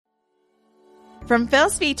From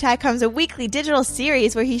Phil's Tech comes a weekly digital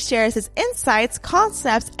series where he shares his insights,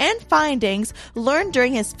 concepts, and findings learned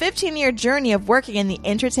during his 15-year journey of working in the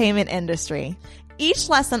entertainment industry. Each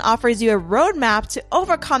lesson offers you a roadmap to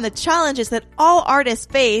overcome the challenges that all artists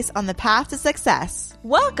face on the path to success.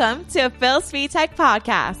 Welcome to a Phil's Tech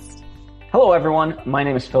podcast. Hello, everyone. My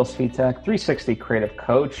name is Phil Svitek, 360 Creative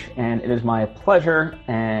Coach, and it is my pleasure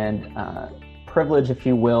and privilege, if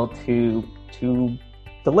you will, to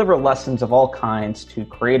deliver lessons of all kinds to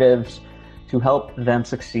creatives to help them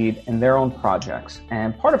succeed in their own projects.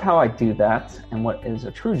 And part of how I do that, and what is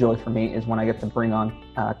a true joy for me, is when I get to bring on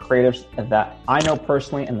creatives that I know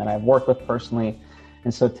personally and that I've worked with personally.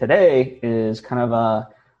 And so today is kind of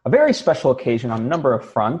a very special occasion on a number of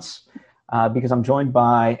fronts because I'm joined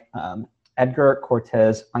by Edgar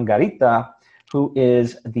Cortes Angarita, who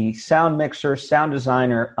is the sound mixer, sound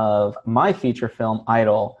designer of my feature film,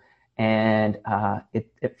 Idyll. And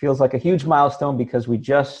it feels like a huge milestone because we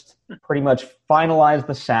just pretty much finalized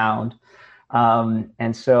the sound.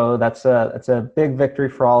 And so that's a big victory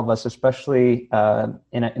for all of us, especially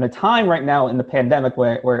in a time right now in the pandemic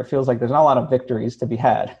where it feels like there's not a lot of victories to be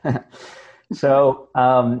had. So,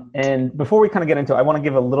 and before we kind of get into it, I want to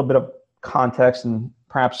give a little bit of context and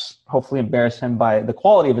perhaps hopefully embarrass him by the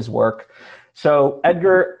quality of his work. So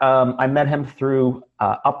Edgar, I met him through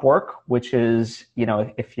Upwork, which is,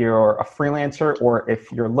 if you're a freelancer or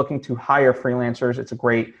if you're looking to hire freelancers, it's a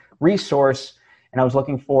great resource. And I was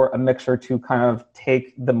looking for a mixer to kind of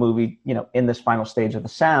take the movie, in this final stage of the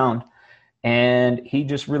sound. And he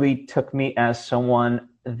just really took me as someone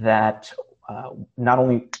that not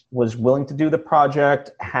only was willing to do the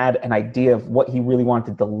project, had an idea of what he really wanted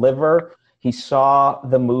to deliver. He saw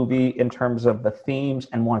the movie in terms of the themes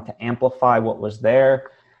and wanted to amplify what was there.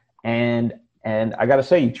 And I got to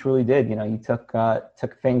say, you truly did. You took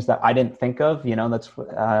things that I didn't think of,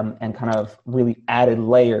 and kind of really added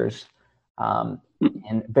layers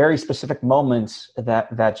in very specific moments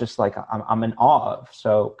that just like I'm in awe of.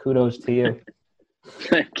 So kudos to you.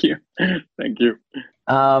 Thank you.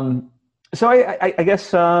 So I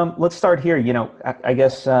guess let's start here. I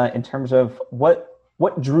guess in terms of what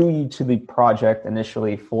drew you to the project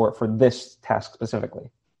initially for this task specifically?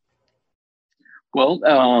 Well,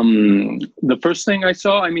 the first thing I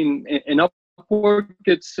saw, in Upwork,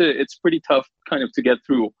 it's pretty tough kind of to get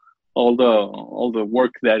through all the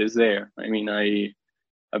work that is there.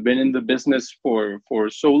 I've been in the business for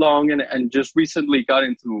so long and just recently got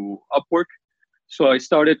into Upwork. So I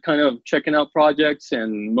started kind of checking out projects,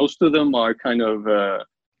 and most of them are kind of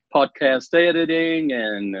podcast editing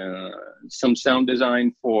and some sound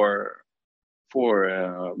design for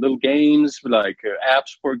little games, like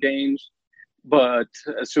apps for games. But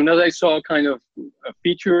as soon as I saw kind of a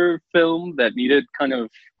feature film that needed kind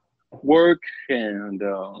of work, and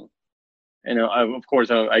of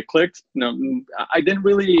course I clicked. I didn't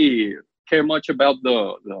really care much about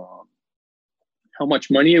the how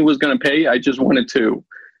much money it was going to pay. I just wanted to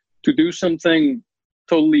do something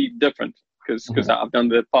totally different because I've done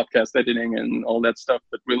the podcast editing and all that stuff.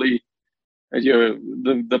 But really,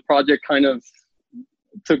 the project kind of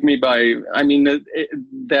took me by.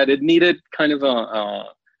 That it needed kind of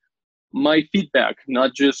my feedback,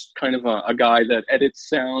 not just kind of a guy that edits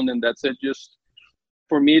sound and that's it. Just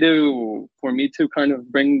for me to kind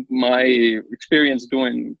of bring my experience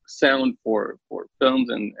doing sound for films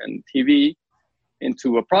and TV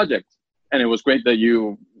into a project. And it was great that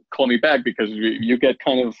you called me back because you get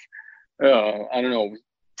kind of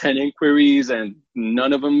 10 inquiries and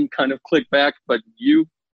none of them kind of click back, but you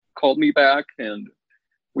called me back and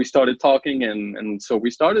we started talking and so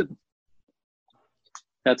we started.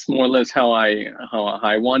 That's more or less how I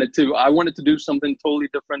wanted to. I wanted to do something totally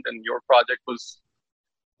different, and your project was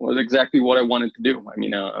exactly what I wanted to do.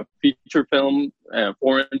 A feature film,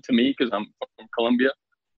 foreign to me because I'm from Colombia,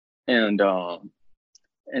 and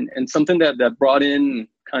something that brought in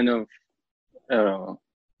kind of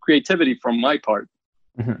creativity from my part.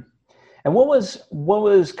 Mm-hmm. And what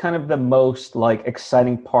was kind of the most like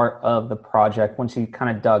exciting part of the project once you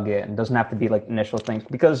kind of dug in? It doesn't have to be like initial things,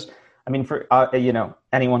 because for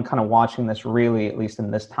anyone kind of watching this, really, at least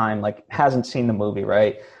in this time, like hasn't seen the movie,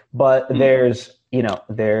 right? But there's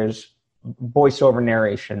voiceover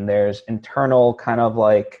narration, there's internal kind of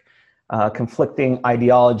like conflicting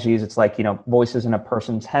ideologies. It's like, voices in a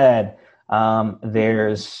person's head.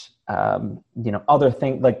 There's other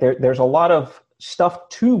things, like there's a lot of stuff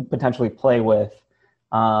to potentially play with,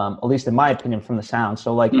 at least in my opinion, from the sound.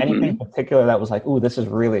 So like anything in particular that was like, ooh, this is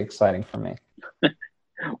really exciting for me.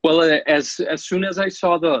 Well, as soon as I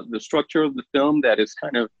saw the structure of the film, that is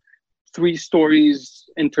kind of 3 stories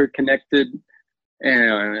interconnected,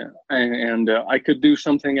 and I could do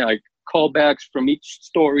something like callbacks from each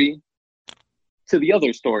story to the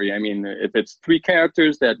other story. I mean, if it's three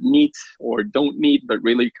characters that meet or don't meet but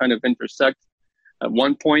really kind of intersect at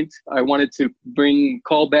one point, I wanted to bring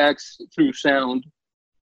callbacks through sound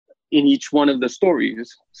in each one of the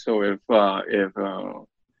stories. So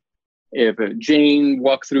if Jane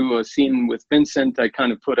walked through a scene with Vincent, I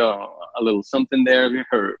kind of put a little something there,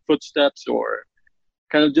 her footsteps, or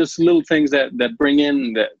kind of just little things that bring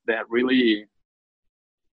in that really,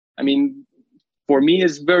 I mean, for me,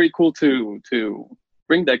 it's very cool to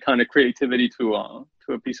bring that kind of creativity to a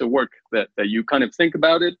piece of work that you kind of think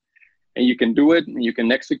about it and you can do it and you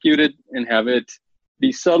can execute it and have it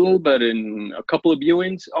be subtle, but in a couple of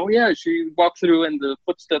viewings, oh yeah, she walked through and the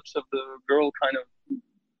footsteps of the girl kind of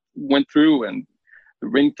went through, and the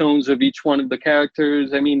ringtones of each one of the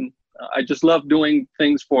characters. I mean, I just love doing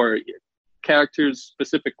things for characters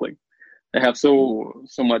specifically. They have so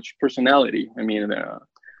much personality. I mean,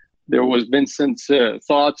 there was Vincent's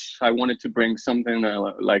thoughts. I wanted to bring something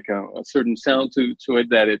like a certain sound to it,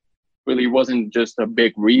 that it really wasn't just a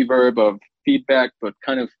big reverb of feedback, but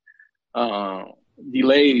kind of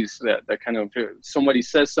delays that kind of, somebody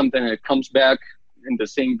says something and it comes back in the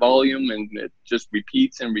same volume and it just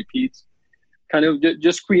repeats and repeats. Kind of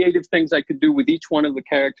just creative things I could do with each one of the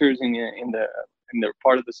characters in their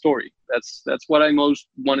part of the story. That's what I most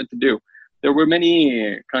wanted to do. There were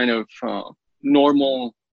many kind of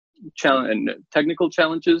normal technical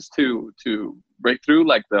challenges to break through,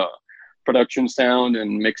 like the production sound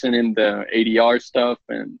and mixing in the ADR stuff,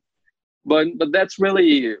 but that's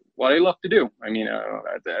really what I love to do. I mean,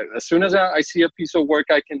 as soon as I see a piece of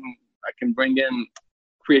work, I can bring in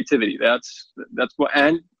creativity. That's what,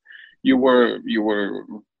 and you were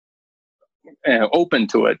open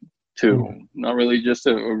to it too. Not really just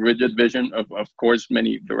a rigid vision. Of course,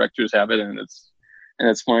 many directors have it, and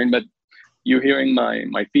it's fine. But you hearing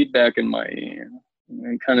my feedback and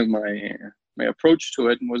kind of my approach to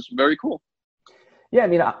it was very cool. Yeah, I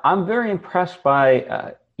mean, I'm very impressed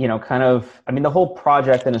by kind of, I mean, the whole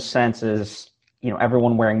project in a sense is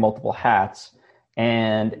everyone wearing multiple hats.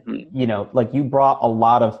 And, like you brought a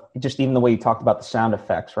lot of, just even the way you talked about the sound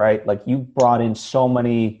effects, right? Like you brought in so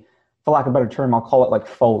many, for lack of a better term, I'll call it like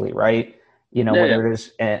Foley, right? Whether it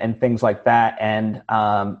is, and things like that. And,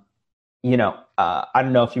 I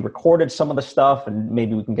don't know if you recorded some of the stuff, and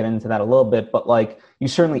maybe we can get into that a little bit, but like you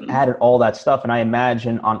certainly added all that stuff. And I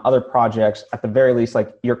imagine on other projects, at the very least,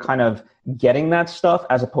 like you're kind of getting that stuff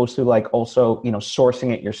as opposed to like also,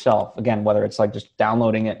 sourcing it yourself. Again, whether it's like just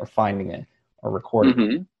downloading it or finding it or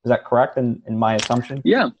recording. Is that correct in my assumption?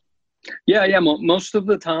 Yeah. Most of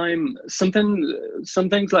the time, some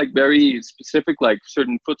things like very specific, like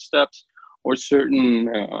certain footsteps or certain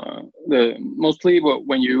mostly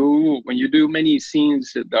when you do many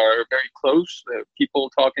scenes that are very close, people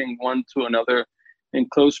talking one to another in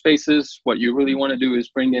close spaces, what you really want to do is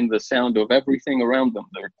bring in the sound of everything around them,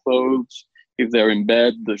 their clothes, if they're in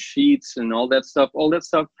bed, the sheets and all that stuff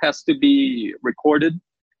has to be recorded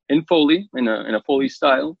in Foley, in a Foley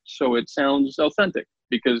style, so it sounds authentic,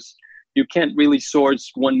 because you can't really source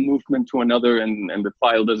one movement to another and the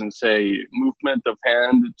file doesn't say movement of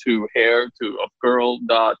hand to hair to of girl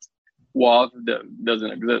dot walk, that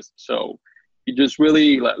doesn't exist. So you just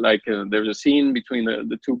really there's a scene between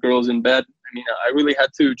the two girls in bed. I mean, I really had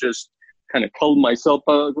to just kind of cull myself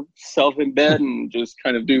in bed and just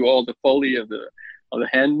kind of do all the Foley of the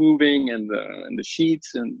hand moving and the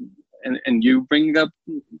sheets and you bring up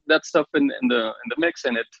that stuff in the mix,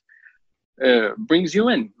 and it brings you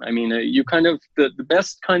in. I mean, you kind of the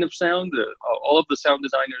best kind of sound. All of the sound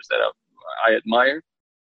designers that I admire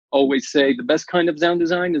always say the best kind of sound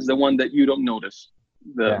design is the one that you don't notice.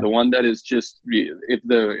 The one that is just, if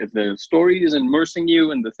the story is immersing you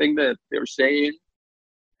in the thing that they're saying,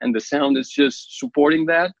 and the sound is just supporting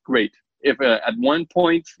that, great. If at one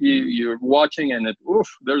point you're watching and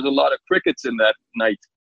there's a lot of crickets in that night,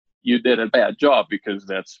 you did a bad job, because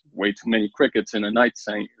that's way too many crickets in a night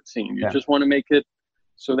scene. You just want to make it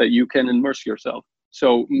so that you can immerse yourself.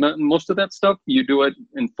 So most of that stuff, you do it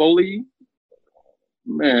in Foley,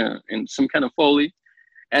 in some kind of Foley.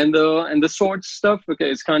 And the sword stuff,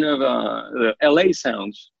 okay, it's kind of the LA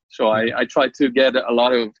sounds. So I try to get a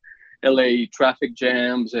lot of LA traffic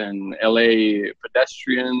jams and LA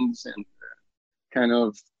pedestrians, and kind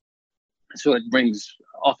of, so it brings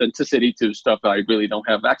authenticity to stuff I really don't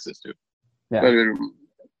have access to. Yeah. But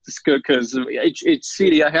it's good because each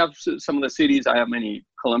city, I have some of the cities, I have many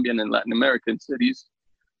Colombian and Latin American cities,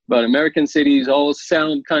 but American cities all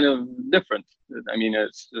sound kind of different. I mean,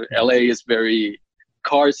 LA is very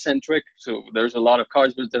car centric. So there's a lot of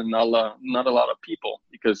cars, but there's not a lot of people,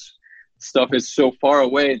 because stuff is so far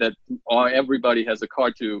away that everybody has a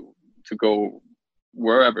car to go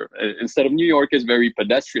wherever. Instead of New York is very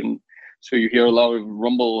pedestrian, so you hear a lot of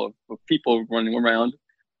rumble of people running around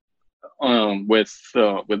with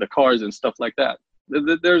the cars and stuff like that.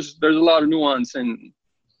 There's a lot of nuance in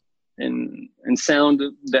sound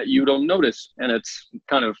that you don't notice, and that's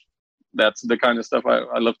the kind of stuff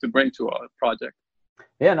I love to bring to a project.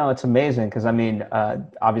 Yeah, no, it's amazing because I mean,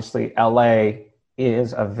 obviously, LA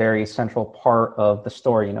is a very central part of the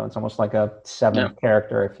story. You know, it's almost like a seventh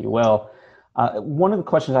character, if you will. One of the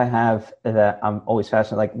questions I have that I'm always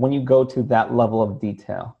fascinated, like when you go to that level of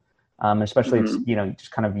detail, especially it's, you know,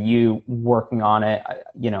 just kind of you working on it,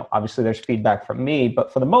 you know, obviously there's feedback from me,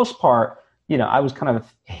 but for the most part, you know, I was kind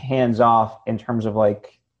of hands off in terms of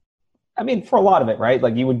like, I mean, for a lot of it, right?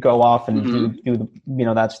 Like you would go off and do the, you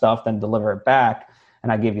know, that stuff, then deliver it back.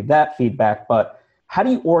 And I gave you that feedback, but how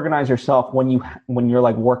do you organize yourself when you're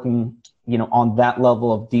like working, you know, on that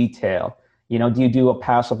level of detail? You know, do you do a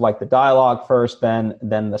pass of like the dialogue first, then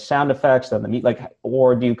the sound effects, then the meat, like,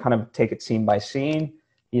 or do you kind of take it scene by scene?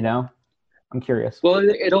 You know, I'm curious. Well,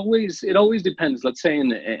 it always depends. Let's say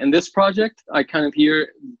in this project, I kind of hear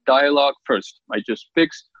dialogue first. I just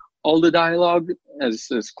fix all the dialogue as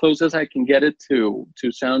close as I can get it to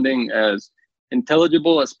sounding as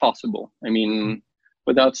intelligible as possible. I mean,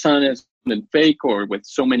 without sounding fake or with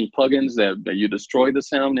so many plugins that you destroy the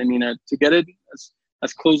sound. I mean, to get it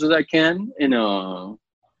as close as I can and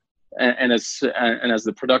as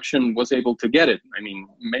the production was able to get it. I mean,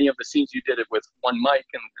 many of the scenes you did it with one mic,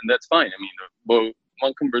 and that's fine. I mean,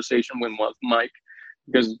 one conversation with one mic,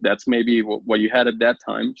 because that's maybe what you had at that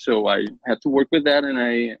time. So I had to work with that, and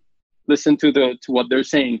I listen to what they're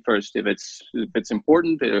saying first, if it's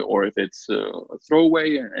important or if it's a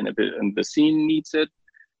throwaway, and if the scene needs it.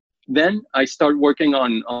 Then I start working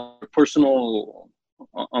on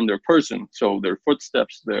their person, so their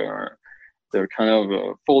footsteps, their kind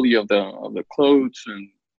of foley of the clothes, and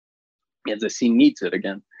if the scene needs it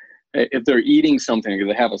again. If they're eating something, if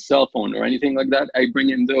they have a cell phone or anything like that, I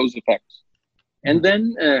bring in those effects, and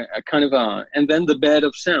then and then the bed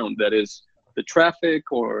of sound, that is the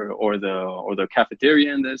traffic or the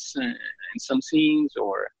cafeteria in some scenes,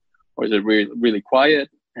 or is it really quiet?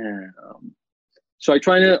 So I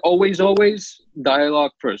try to always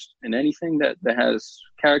dialogue first, and anything that has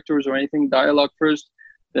characters or anything, dialogue first,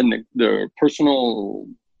 then the personal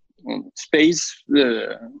space,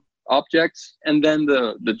 the objects, and then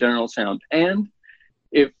the general sound. And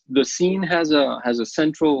if the scene has a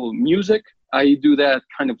central music, I do that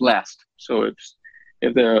kind of last. So if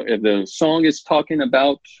the song is talking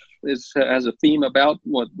about, has a theme about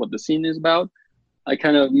what the scene is about, I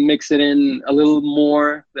kind of mix it in a little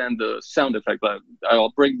more than the sound effect.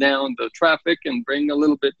 I'll break down the traffic and bring a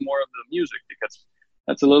little bit more of the music, because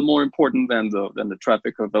that's a little more important than the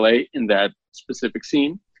traffic of LA in that specific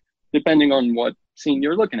scene, depending on what scene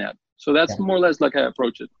you're looking at. So that's more or less like I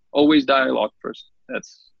approach it. Always dialogue first.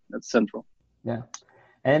 That's central. Yeah.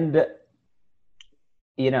 And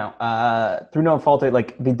you know, through No Fault,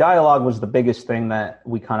 like the dialogue was the biggest thing that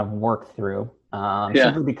we kind of worked through.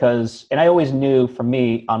 Simply because, and I always knew for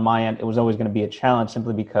me on my end, it was always going to be a challenge,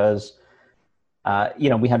 simply because, you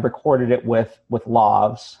know, we had recorded it with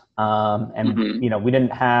lavs, and you know, we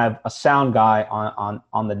didn't have a sound guy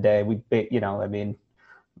on the day. You know, I mean,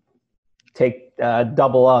 take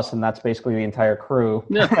double us, and that's basically the entire crew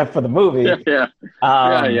for the movie. Believe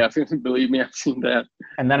me, I've seen that.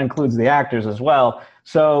 And that includes the actors as well.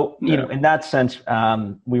 So you know, in that sense,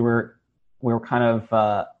 we were kind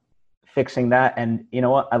of fixing that, and you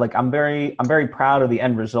know what, I'm very proud of the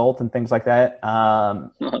end result and things like that.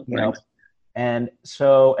 You know, and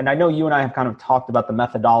I know you and I have kind of talked about the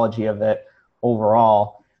methodology of it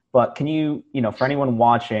overall, but can you know, for anyone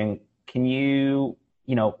watching, can you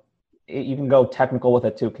know, you can go technical with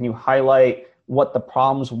it too. Can you highlight what the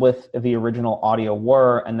problems with the original audio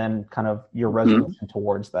were, and then kind of your resolution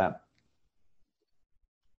towards that?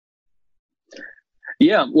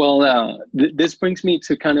 Yeah, well, this brings me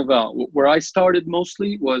to kind of where I started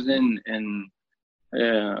mostly was in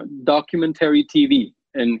documentary TV.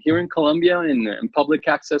 And here in Colombia, in public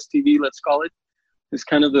access TV, let's call it, is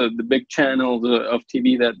kind of the big channel of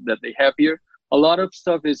TV that they have here. A lot of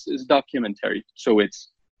stuff is documentary. So it's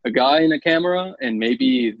a guy in a camera, and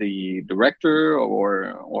maybe the director or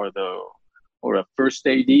a first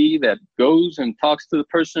AD that goes and talks to the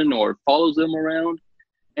person or follows them around.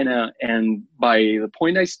 And by the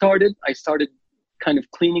point I started kind of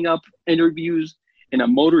cleaning up interviews in a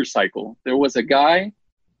motorcycle. There was a guy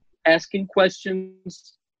asking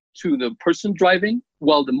questions to the person driving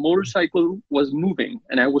while the motorcycle was moving,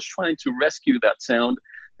 and I was trying to rescue that sound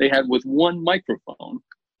they had with one microphone.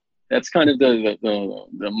 That's kind of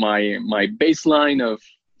my baseline of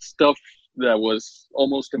stuff that was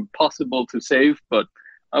almost impossible to save, but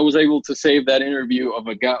I was able to save that interview of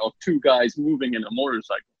two guys moving in a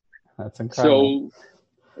motorcycle. That's incredible.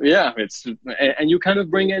 So yeah, and you kind of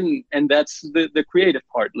bring in, and that's the creative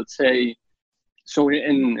part. Let's say, so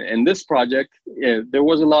in this project, there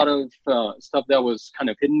was a lot of stuff that was kind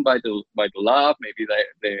of hidden by the lab. Maybe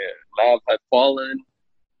the lab had fallen,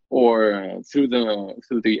 or through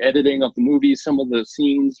the editing of the movie, some of the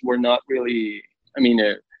scenes were not really. I mean,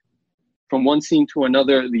 from one scene to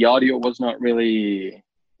another, the audio was not really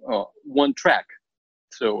one track,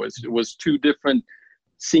 so it was two different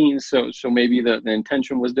scenes. So maybe the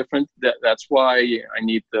intention was different. That's why I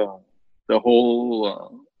need the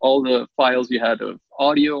whole all the files you had of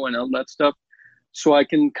audio and all that stuff, so I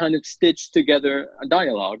can kind of stitch together a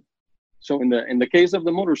dialogue. So in the case of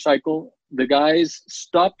the motorcycle, the guys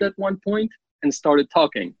stopped at one point and started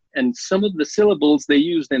talking, and some of the syllables they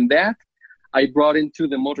used in that I brought into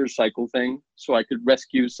the motorcycle thing, so I could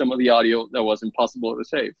rescue some of the audio that was impossible to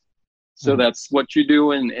save. So that's what you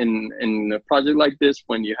do in a project like this,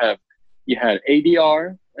 when you had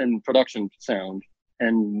ADR and production sound,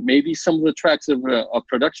 and maybe some of the tracks of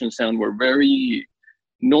production sound were very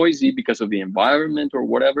noisy because of the environment or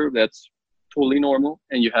whatever. That's totally normal.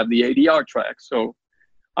 And you have the ADR track. So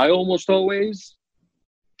I almost always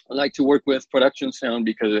like to work with production sound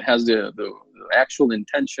because it has the actual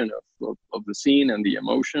intention of the scene and the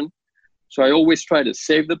emotion. So I always try to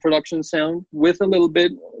save the production sound with little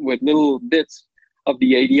bits of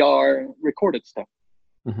the ADR recorded stuff.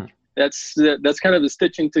 Mm-hmm. That's kind of the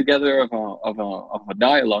stitching together of a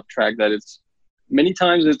dialogue track that it's many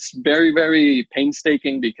times it's very, very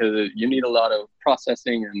painstaking because you need a lot of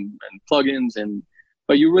processing and plugins,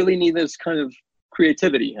 but you really need this kind of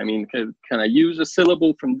creativity. I mean, can I use a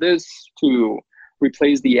syllable from this to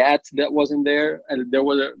replace the at that wasn't there? And there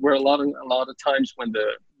were a lot of times when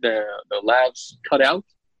the labs cut out,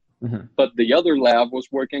 but the other lab was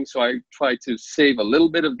working. So I tried to save a little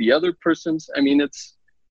bit of the other person's. I mean, it's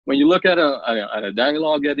when you look at a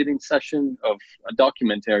dialogue editing session of a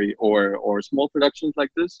documentary or small productions like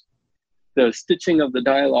this, the stitching of the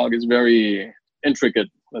dialogue is very intricate.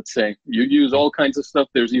 Let's say you use all kinds of stuff.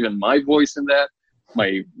 There's even my voice in that.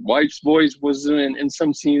 My wife's voice was in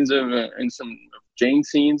some scenes in some Jane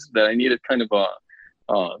scenes that I needed kind of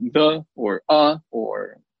the or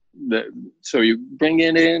or the. So you bring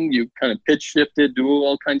it in, you kind of pitch shift it, do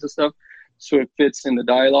all kinds of stuff, so it fits in the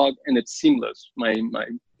dialogue and it's seamless. My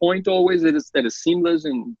point always is that it's seamless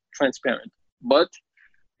and transparent, but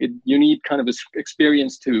you need kind of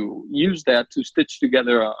experience to use that to stitch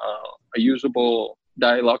together a usable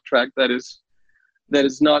dialogue track that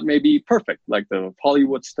is not maybe perfect like the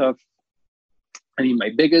Hollywood stuff. I mean, my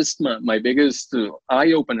biggest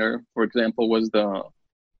eye opener, for example, was the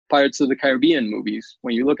Pirates of the Caribbean movies.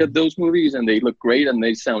 When you look at those movies and they look great and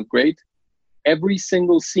they sound great, every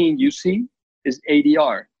single scene you see is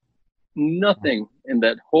ADR. Nothing in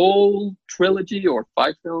that whole trilogy or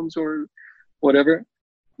 5 films or whatever,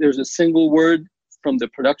 there's a single word from the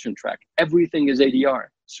production track. Everything is ADR.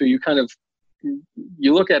 So you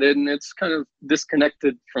look at it and it's kind of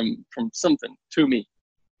disconnected from something to me.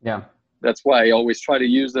 Yeah. That's why I always try to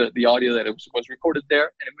use the audio that was recorded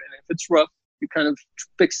there. And if it's rough, you kind of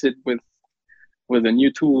fix it with the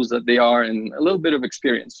new tools that they are and a little bit of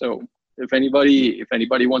experience. So if anybody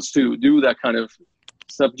wants to do that kind of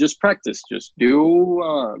stuff, just practice. Just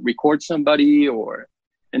record somebody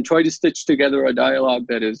and try to stitch together a dialogue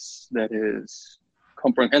that is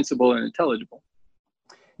comprehensible and intelligible.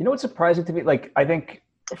 You know what's surprising to me? Like, I think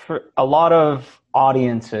for a lot of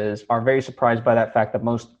audiences are very surprised by that fact that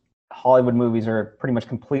most Hollywood movies are pretty much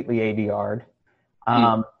completely ADR'd.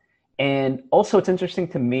 And also it's interesting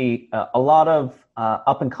to me, a lot of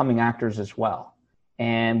up and coming actors as well.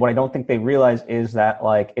 And what I don't think they realize is that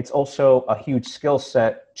like, it's also a huge skill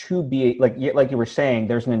set to be like you were saying,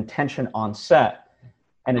 there's an intention on set.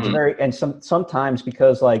 And it's sometimes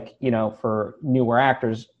because like, you know, for newer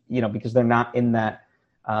actors, you know, because they're not in that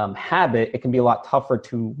habit, it can be a lot tougher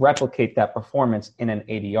to replicate that performance in an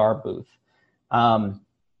ADR booth.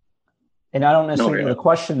 And I don't necessarily know the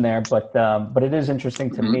question there, but it is interesting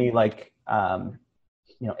to me, like,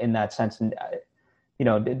 you know, in that sense. And, you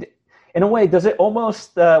know, in a way, does it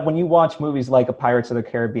almost, when you watch movies like a Pirates of the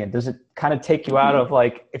Caribbean, does it kind of take you out of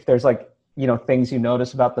like, if there's like, you know, things you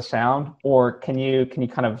notice about the sound, or can you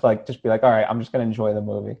kind of like, just be like, all right, I'm just going to enjoy the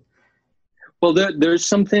movie? Well, there's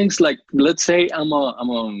some things like, let's say I'm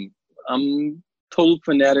total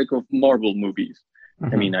fanatic of Marvel movies.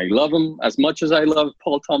 I mean, I love him as much as I love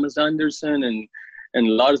Paul Thomas Anderson and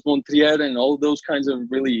Lars von Trier and all those kinds of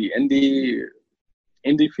really indie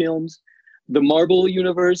films. The Marvel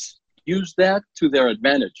universe used that to their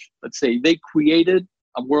advantage. Let's say they created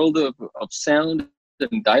a world of sound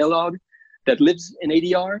and dialogue that lives in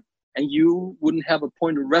ADR, and you wouldn't have a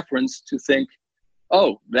point of reference to think,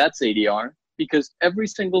 oh, that's ADR, because every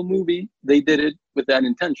single movie, they did it with that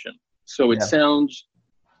intention. So it sounds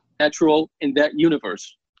natural in that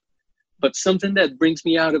universe. But something that brings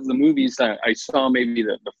me out of the movies, I saw maybe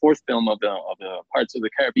the fourth film of the Pirates of the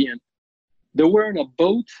Caribbean. They were in a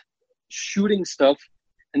boat shooting stuff,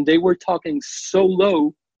 and they were talking so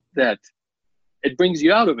low that it brings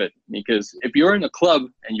you out of it. Because if you're in a club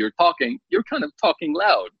and you're talking, you're kind of talking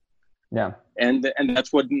loud. Yeah. And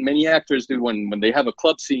that's what many actors do when they have a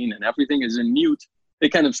club scene and everything is in mute. They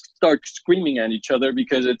kind of start screaming at each other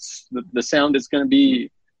because it's the sound is going to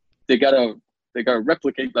be, they gotta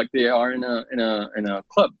replicate like they are in a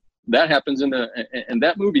club. That happens in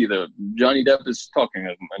that movie. The Johnny Depp is talking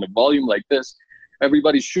in a volume like this.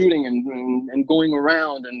 Everybody's shooting and going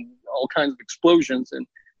around and all kinds of explosions, and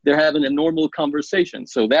they're having a normal conversation.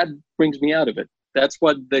 So that brings me out of it. That's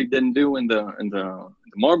what they didn't do in the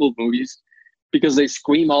Marvel movies, because they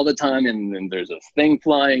scream all the time and there's a thing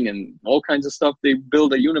flying and all kinds of stuff. They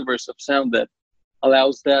build a universe of sound that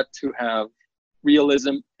allows that to have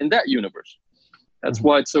realism in that universe. That's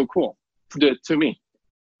why it's so cool to me.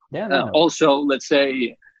 Yeah. No. Also, let's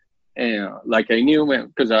say, like I knew,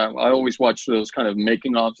 because I always watch those kind of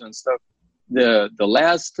making ofs and stuff. The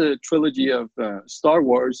last trilogy of Star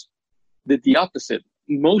Wars did the opposite.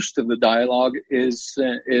 Most of the dialogue is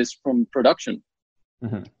from production.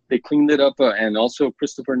 They cleaned it up, and also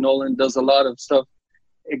Christopher Nolan does a lot of stuff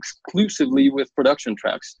exclusively with production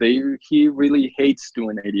tracks. He really hates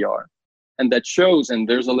doing ADR, and that shows. And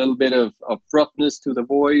there's a little bit of roughness to the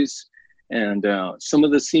voice, and some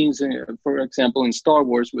of the scenes, for example, in Star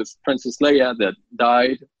Wars with Princess Leia that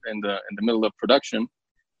died in the middle of production.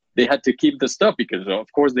 They had to keep the stuff because,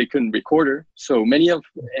 of course, they couldn't record her. So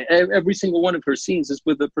every single one of her scenes is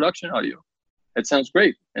with the production audio. It sounds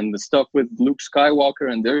great. And the stuff with Luke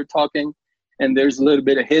Skywalker, and they're talking, and there's a little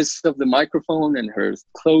bit of hiss of the microphone, and her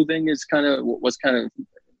clothing was kind of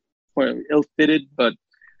ill-fitted, but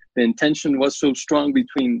the intention was so strong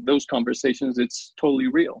between those conversations, it's totally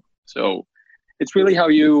real. So it's really how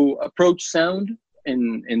you approach sound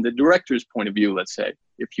in the director's point of view, let's say.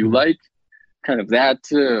 If you like kind of that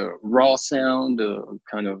raw sound,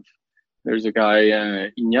 kind of, there's a guy,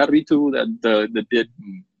 Iñárritu, that did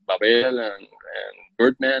Babel and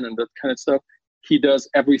Birdman and that kind of stuff. He does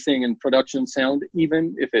everything in production sound,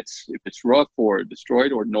 even if it's rough or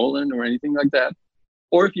destroyed, or Nolan or anything like that.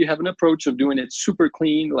 Or if you have an approach of doing it super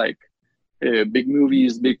clean, like big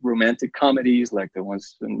movies, big romantic comedies, like the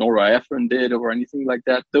ones Nora Ephron did or anything like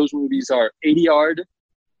that. Those movies are ADR'd,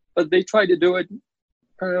 but they try to do it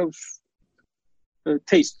kind of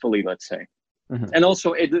tastefully, let's say. And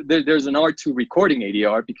also there's an art to recording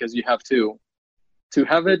ADR, because you have to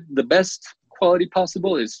have it the best quality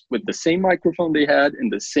possible is with the same microphone they had in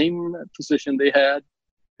the same position they had.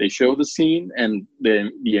 They show the scene, and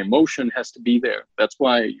the emotion has to be there. That's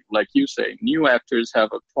why, like you say, new actors have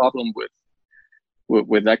a problem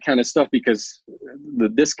with that kind of stuff, because the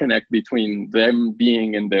disconnect between them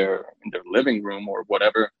being in their living room or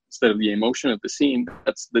whatever, instead of the emotion of the scene,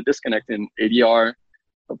 that's the disconnect in ADR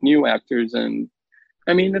of new actors. And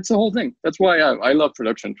I mean, it's the whole thing. That's why I love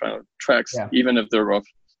production tracks, even if they're rough.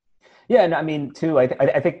 Yeah, and I mean, too, I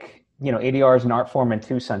think, ADR is an art form in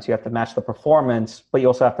two senses. You have to match the performance, but you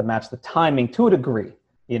also have to match the timing to a degree.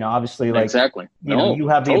 Obviously, like, exactly. You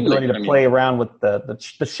have the ability to play around with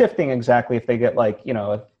the shifting exactly. If they get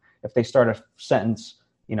if they start a sentence,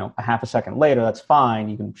 a half a second later, that's fine.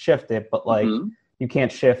 You can shift it, but like you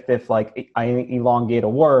can't shift if like I elongate a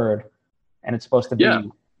word and it's supposed to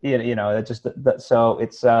be, it just so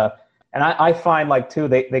it's and I find like too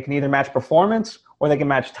they can either match performance or they can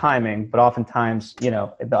match timing, but oftentimes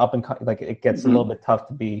the up and like it gets a little bit tough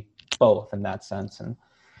to be both in that sense, and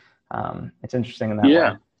it's interesting in that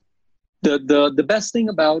way. The best thing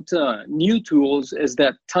about new tools is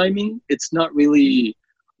that timing, it's not really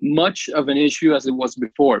much of an issue as it was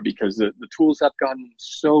before, because the tools have gotten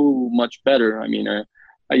so much better. I mean,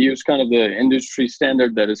 I use kind of the industry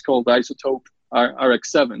standard that is called Isotope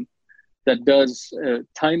RX7 that does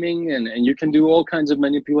timing, and you can do all kinds of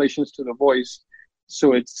manipulations to the voice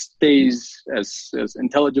so it stays as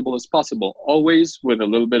intelligible as possible, always with a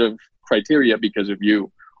little bit of criteria, because if you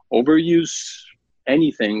overuse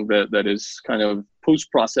anything that is kind of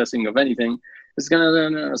post-processing of anything, it's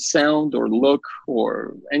gonna sound or look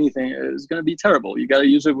or anything is gonna be terrible. You got to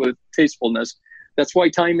use it with tastefulness. That's why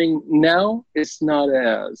timing now is not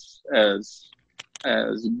as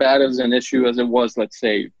bad as an issue as it was, let's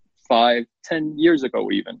say, 5-10 years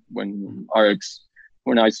ago, even when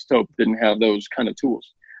Isotope didn't have those kind of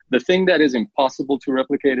tools. The thing that is impossible to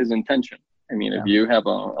replicate is intention. I mean, if you have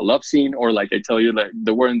a love scene, or like I tell you, like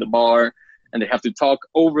they were in the bar and they have to talk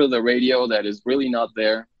over the radio that is really not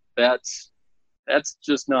there, that's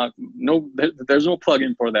just not, there's no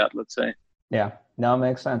plugin for that, let's say. Yeah, no, it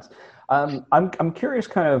makes sense. I'm curious,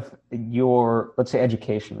 kind of your, let's say,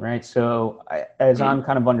 education, right? So as I'm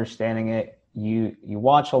kind of understanding it, you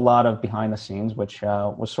watch a lot of behind the scenes, which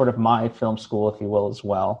was sort of my film school, if you will, as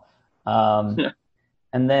well.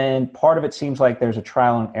 And then part of it seems like there's a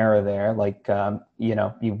trial and error there. Like,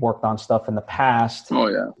 you've worked on stuff in the past. Oh,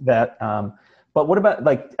 yeah. That, but what about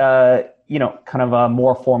like, kind of a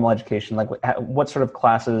more formal education? Like what sort of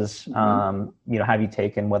classes, have you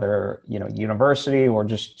taken, whether, university or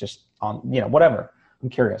just on, whatever? I'm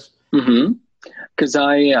curious. Because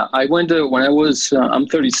I went to, when I was, I'm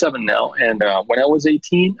 37 now. And when I was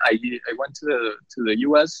 18, I went to the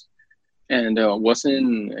US and was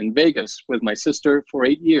in Vegas with my sister for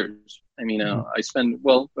 8 years. I mean,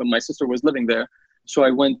 my sister was living there. So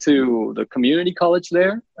I went to the community college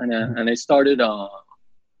there, and I started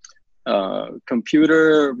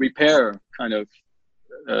computer repair kind of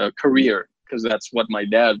career, because that's what my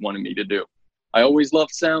dad wanted me to do. I always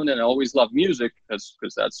loved sound and I always loved music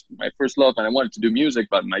because that's my first love, and I wanted to do music.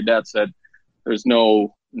 But my dad said, "There's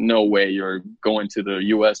no way you're going to the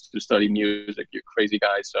U.S. to study music, you crazy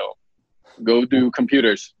guy. So go do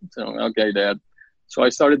computers." So okay, Dad. So I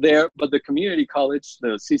started there. But the community college,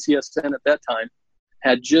 the CCSN at that time,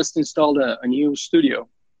 had just installed a new studio.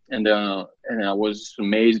 And I was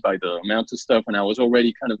amazed by the amount of stuff, and I was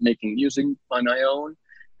already kind of making music by my own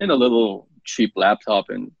in a little cheap laptop.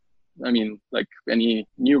 And I mean, like any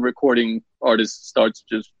new recording artist starts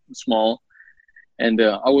just small. And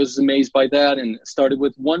I was amazed by that, and started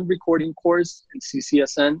with one recording course in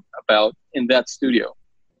CCSN in that studio.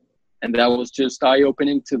 And that was just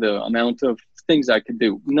eye-opening to the amount of things I could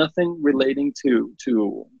do. Nothing relating to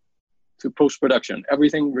post-production,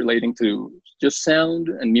 everything relating to just sound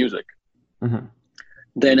and music.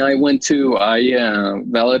 Then I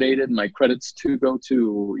validated my credits to go to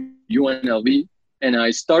UNLV, and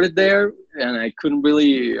I started there, and I couldn't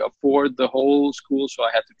really afford the whole school, so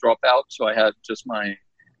I had to drop out. So I had just my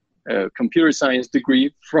computer science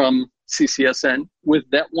degree from CCSN with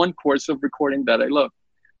that one course of recording that I loved.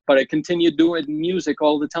 But I continued doing music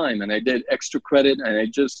all the time, and I did extra credit, and I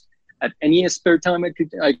just, at any spare time I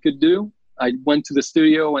could do, I went to the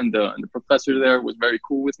studio, and the professor there was very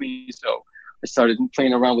cool with me. So I started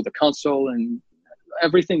playing around with the console and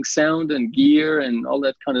everything, sound and gear and all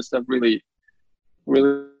that kind of stuff. Really,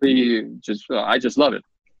 really just, I just love it.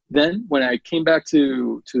 Then when I came back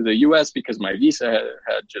to the US, because my visa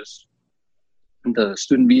had just, the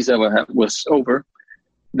student visa was over,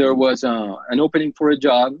 there was an opening for a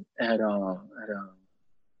job at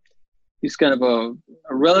he's kind of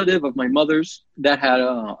a relative of my mother's that had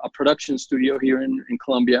a production studio here in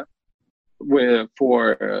Colombia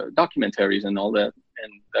for documentaries and all that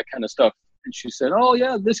and that kind of stuff. And she said, "Oh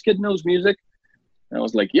yeah, this kid knows music." And I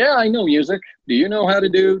was like, "Yeah, I know music. Do you know how to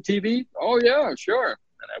do TV?" "Oh yeah, sure."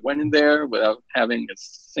 And I went in there without having a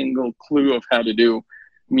single clue of how to do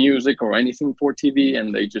music or anything for TV.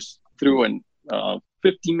 And they just threw an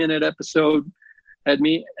 50-minute episode at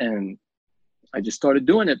me, and I just started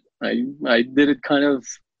doing it. I did it kind of,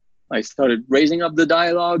 I started raising up the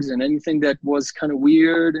dialogues and anything that was kind of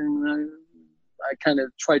weird, and I kind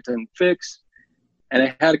of tried to fix. And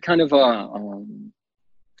I had kind of a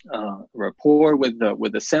rapport with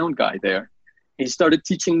the sound guy there. He started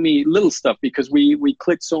teaching me little stuff because we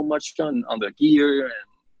clicked so much on the gear and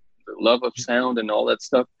the love of sound and all that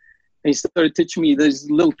stuff. And he started teaching me these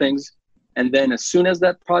little things. And then as soon as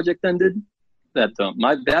that project ended,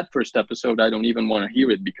 that first episode, I don't even want to hear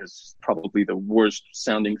it because it's probably the worst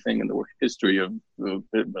sounding thing in the history of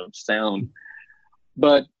sound.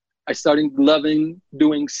 But I started loving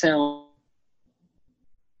doing sound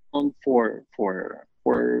for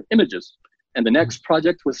images. And the next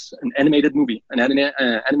project was an animated movie, an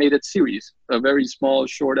animated series, a very small,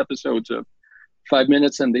 short episodes of 5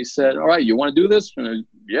 minutes. And they said, "All right, you want to do this?" And I,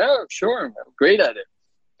 "Yeah, sure. I'm great at it."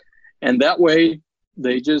 And that way,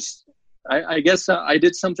 they just, I guess I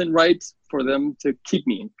did something right for them to keep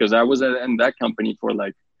me, because I was in that company for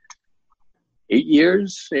like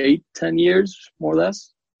 10 years, more or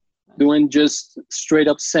less, doing just straight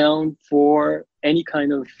up sound for any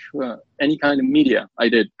kind of media. I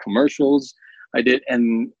did commercials. I did,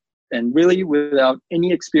 and really without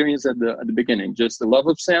any experience at the beginning, just the love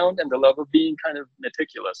of sound and the love of being kind of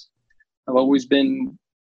meticulous. I've always been,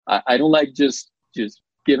 I don't like just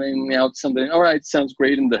giving out something, all right, sounds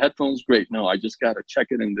great in the headphones, great. No, I just got to check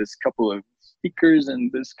it in this couple of speakers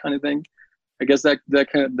and this kind of thing. I guess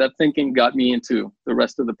that thinking got me into the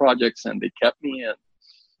rest of the projects, and they kept me in.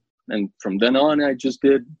 And from then on, I just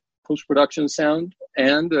did post-production sound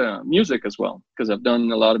and music as well, because I've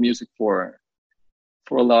done a lot of music for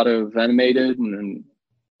a lot of animated and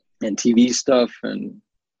TV stuff, and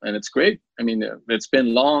it's great. I mean, it's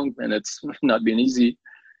been long and it's not been easy.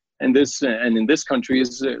 And in this country,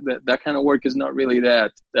 is that kind of work is not really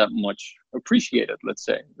that much appreciated. Let's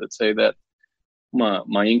say that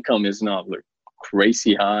my income is not like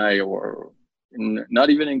crazy high, or not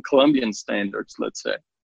even in Colombian standards. Let's say,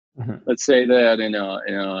 let's say that in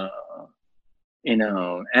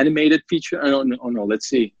a animated feature. Oh no. Let's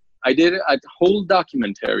see. I did a whole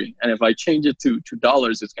documentary, and if I change it to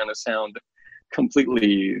dollars, it's gonna sound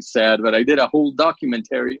completely sad. But I did a whole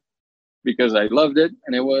documentary because I loved it,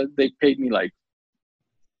 and they paid me like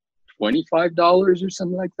 $25 or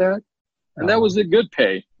something like that, and that was a good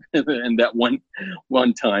pay. And that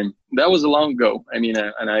one time, that was a long ago. I mean,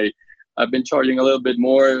 I've been charging a little bit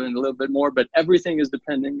more and a little bit more, but everything is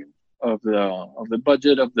depending of the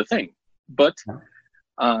budget of the thing. But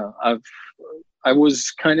I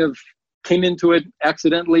was kind of came into it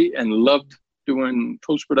accidentally and loved doing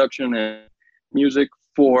post-production and music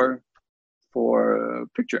for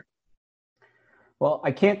picture. Well,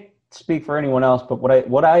 I can't speak for anyone else, but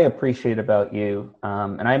what I appreciate about you,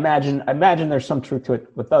 and I imagine there's some truth to it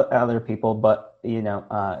with other people, but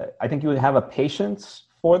I think you would have a patience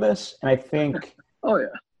for this, and I think, oh yeah,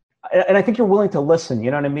 and I think you're willing to listen.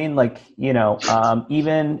 You know what I mean? Like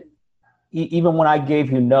even when I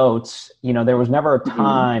gave you notes, there was never a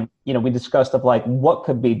time, we discussed of like what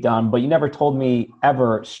could be done, but you never told me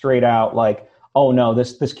ever straight out like, oh no,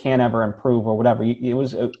 this can't ever improve or whatever. It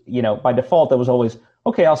was, by default, it was always,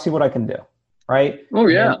 okay, I'll see what I can do. Right. Oh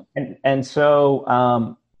yeah. And so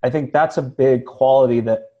I think that's a big quality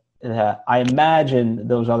that I imagine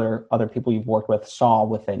those other people you've worked with saw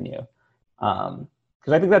within you.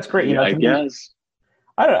 Cause I think that's great. I guess.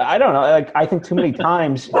 I don't know. Like, I think too many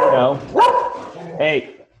times,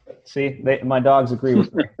 hey, see, my dogs agree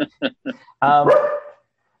with me.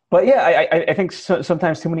 But yeah, I think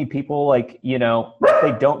sometimes too many people, like, if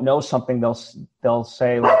they don't know something, they'll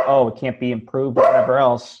say like, oh, it can't be improved or whatever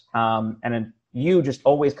else. And then you just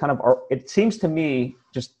always kind of, it seems to me,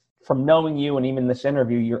 just from knowing you and even this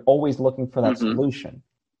interview, you're always looking for that solution.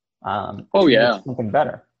 Oh yeah, something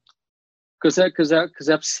better. Because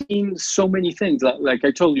I've seen so many things. Like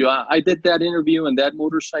I told you, I did that interview and that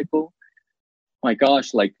motorcycle. My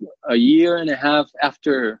gosh, like a year and a half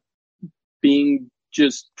after being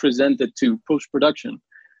just presented to post-production.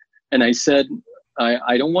 And I said,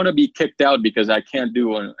 I don't want to be kicked out because I can't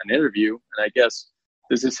do an interview. And I guess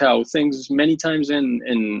this is how things many times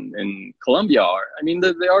in Colombia are. I mean,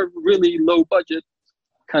 they are really low budget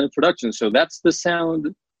kind of productions. So that's the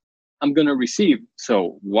sound I'm going to receive.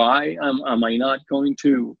 So why am I not going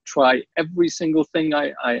to try every single thing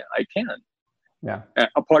I can? Yeah.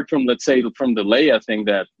 Apart from, let's say, from the Leia thing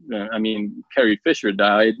that, Carrie Fisher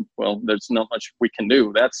died. Well, there's not much we can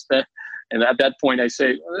do. And at that point I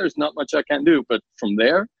say, well, there's not much I can do. But from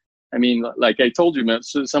there, I mean, like I told you, man,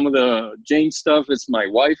 so some of the Jane stuff, it's my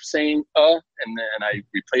wife saying, and then I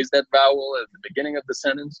replaced that vowel at the beginning of the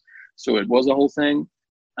sentence. So it was a whole thing.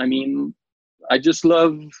 I mean, I just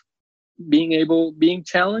love being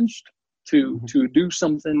challenged to do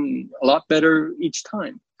something a lot better each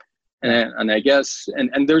time. And I guess,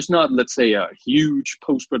 and there's not, let's say, a huge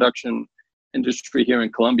post-production industry here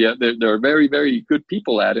in Colombia. There are very, very good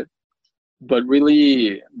people at it. But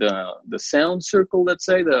really, the sound circle, let's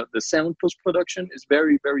say, the sound post-production is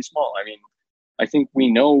very, very small. I mean, I think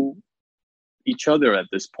we know each other at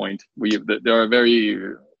this point.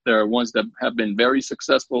 There are ones that have been very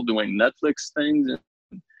successful doing Netflix things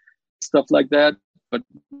and stuff like that. But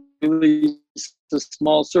really, it's a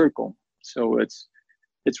small circle. So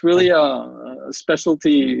it's really a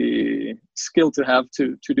specialty skill to have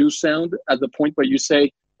to do sound at the point where you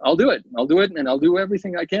say, I'll do it, and I'll do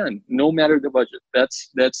everything I can, no matter the budget.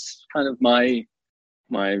 That's kind of my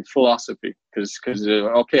philosophy. Because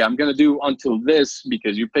okay, I'm gonna do until this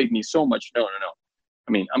because you paid me so much. No.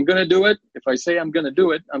 I mean, I'm gonna do it. If I say I'm gonna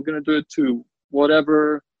do it to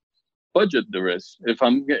whatever budget there is. If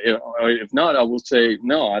not, I will say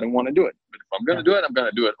no, I don't want to do it. But if I'm gonna do it, I'm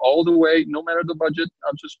gonna do it all the way, no matter the budget.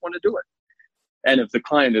 I just want to do it. And if the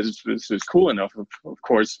client is cool enough, of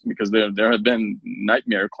course, because there have been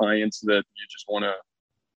nightmare clients that you just want to,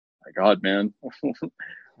 my God, man,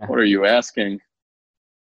 what are you asking?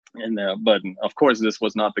 And but of course, this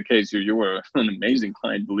was not the case. You were an amazing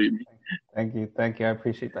client, believe me. Thank you. I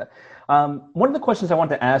appreciate that. One of the questions I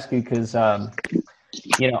wanted to ask you, because I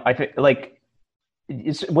think like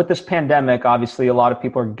with this pandemic, obviously a lot of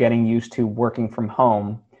people are getting used to working from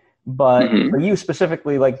home. But for you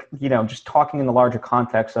specifically, like, just talking in the larger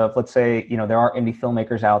context of, let's say, there are indie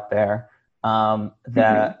filmmakers out there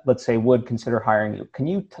that, let's say, would consider hiring you. Can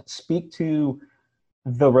you speak to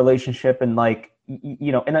the relationship and, like,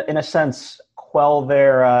 in a sense, quell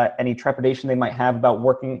their any trepidation they might have about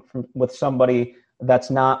working with somebody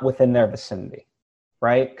that's not within their vicinity,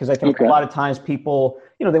 right? Because I think a lot of times people,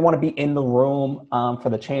 they want to be in the room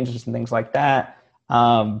for the changes and things like that.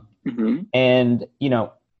 And,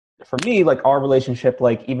 for me, like, our relationship,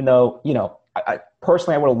 like, even though, I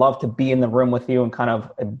personally, I would have loved to be in the room with you and kind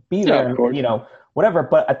of be there, whatever.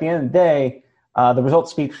 But at the end of the day, the result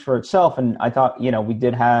speaks for itself. And I thought, we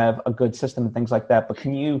did have a good system and things like that. But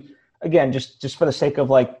can you, again, just for the sake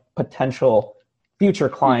of, like, potential future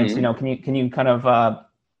clients, can you kind of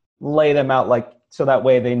lay them out, like, so that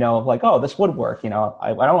way they know, like, oh, this would work. I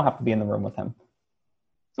don't have to be in the room with him.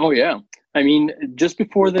 Oh, yeah. I mean, just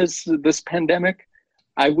before this pandemic,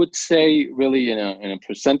 I would say really in a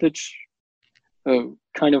percentage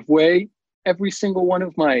kind of way, every single one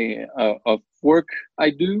of my of work I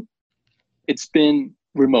do, it's been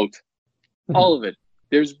remote, all of it.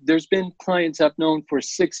 There's been clients I've known for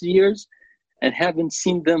 6 years and haven't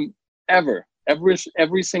seen them ever.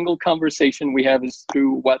 Every single conversation we have is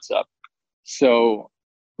through WhatsApp. So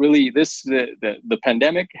really, the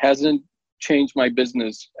pandemic hasn't changed my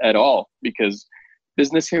business at all, because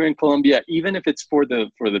business here in Colombia, even if it's for the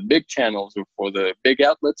big channels or for the big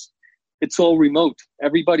outlets, it's all remote.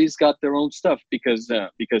 Everybody's got their own stuff because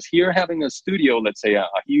here having a studio, let's say a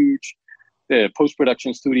huge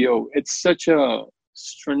post-production studio, it's such a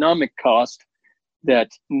astronomical cost that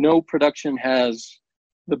no production has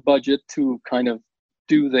the budget to kind of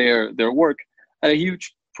do their work at a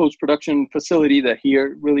huge post-production facility that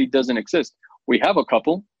here really doesn't exist. We have a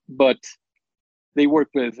couple, but they work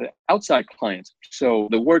with outside clients. So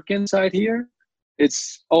the work inside here,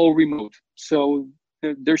 it's all remote. So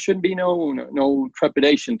there shouldn't be no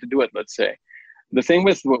trepidation to do it, let's say. The thing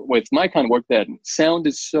with my kind of work, that sound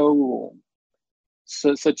is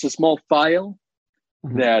such a small file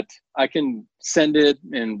that I can send it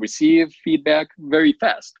and receive feedback very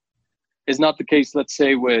fast. It's not the case, let's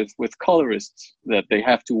say, with colorists, that they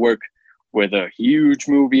have to work with a huge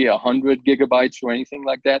movie, 100 gigabytes or anything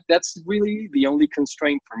like that. That's really the only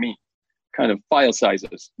constraint for me, kind of file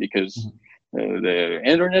sizes, because the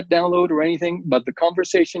internet download or anything, but the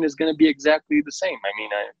conversation is going to be exactly the same. I mean,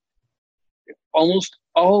 almost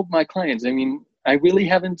all of my clients, I mean, I really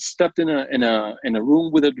haven't stepped in a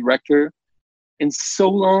room with a director in so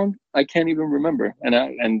long, I can't even remember.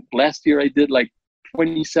 And last year I did like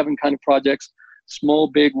 27 kind of projects, small,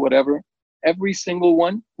 big, whatever. Every single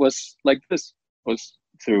one was like this, was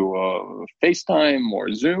through FaceTime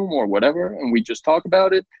or Zoom or whatever, and we just talk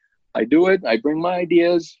about it. I do it. I bring my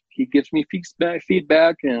ideas. He gives me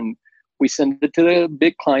feedback, and we send it to the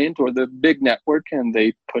big client or the big network, and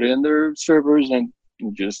they put it in their servers and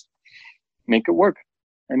just make it work.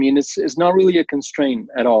 I mean, it's not really a constraint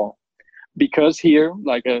at all, because here,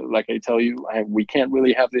 like I tell you, we can't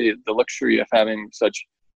really have the luxury of having such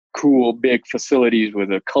cool big facilities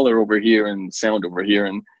with a color over here and sound over here,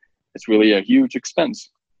 and it's really a huge expense.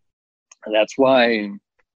 And that's why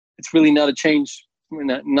it's really not a change,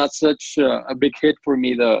 not such a big hit for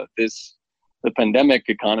me, the pandemic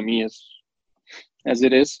economy as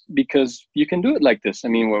it is, because you can do it like this. I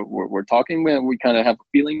mean, we're talking, we kind of have a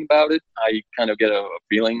feeling about it. I kind of get a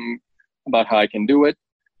feeling about how I can do it.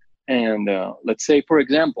 And let's say, for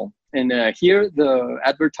example, and here the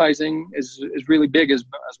advertising is really big as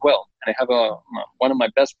well. And I have one of my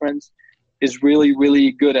best friends is really,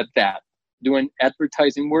 really good at that, doing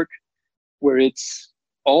advertising work where it's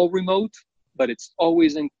all remote, but it's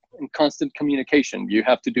always in constant communication. You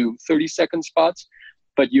have to do 30-second spots,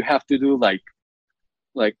 but you have to do like,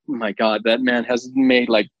 my God, that man has made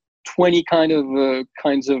like 20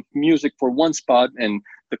 kinds of music for one spot, and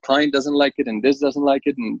the client doesn't like it, and this doesn't like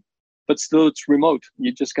it, but still it's remote.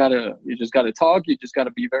 You just gotta talk. You just gotta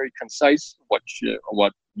be very concise what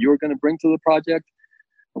you're gonna bring to the project,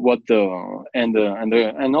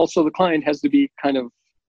 and also the client has to be kind of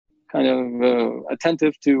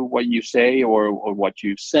attentive to what you say or what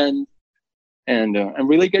you send. and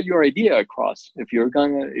really get your idea across. If you're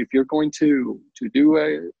going to do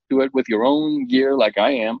it with your own gear, like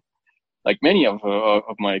I am, like many of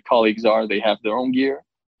my colleagues are, they have their own gear.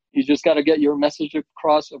 You just got to get your message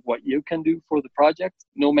across of what you can do for the project,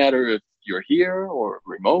 no matter if you're here or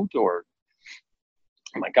remote or.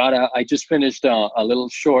 Oh my God! I just finished a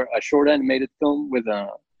short animated film with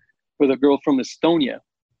a girl from Estonia,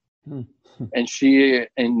 and she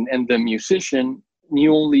and the musician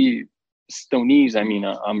knew only Estonese. I mean,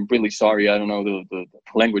 I'm really sorry, I don't know the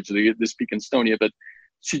language they speak in Estonia, but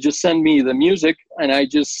she just sent me the music, and I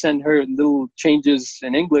just sent her little changes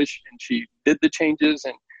in English, and she did the changes,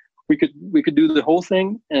 and we could do the whole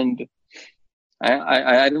thing. And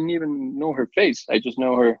I don't even know her face. I just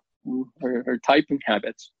know her typing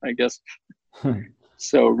habits, I guess.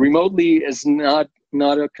 So remotely is not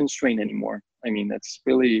a constraint anymore. I mean, that's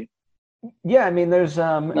really. Yeah, I mean, there's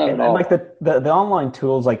and like the online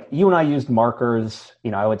tools, like you and I used markers.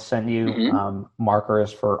 I would send you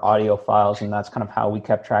markers for audio files, and that's kind of how we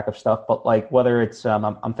kept track of stuff. But like whether it's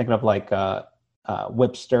I'm thinking of like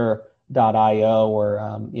Whipster.io,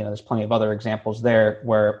 or there's plenty of other examples there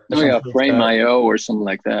where Frame.io or something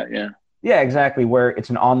like that. Yeah, exactly. Where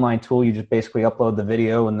it's an online tool, you just basically upload the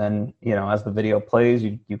video, and then as the video plays,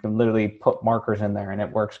 you can literally put markers in there, and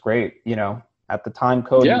it works great. At the time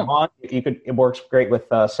code you want, it works great with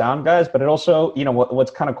sound guys, but it also,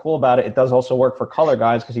 what's kind of cool about it, it does also work for color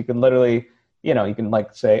guys, because you can literally, you can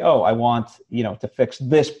like say, oh, I want, to fix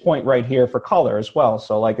this point right here for color as well.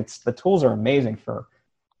 So like the tools are amazing for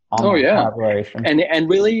online collaboration. And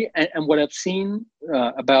really, and what I've seen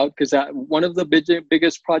about, because one of the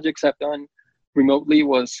biggest projects I've done remotely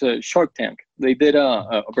was Shark Tank. They did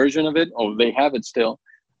a version of it, or they have it still,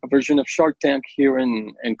 a version of Shark Tank here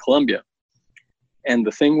in Colombia. And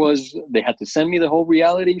the thing was, they had to send me the whole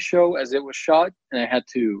reality show as it was shot, and I had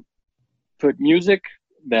to put music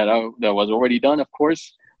that was already done, of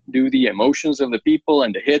course, do the emotions of the people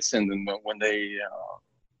and the hits, and then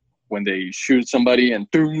when they shoot somebody, and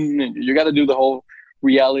you got to do the whole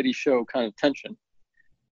reality show kind of tension.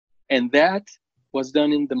 And that was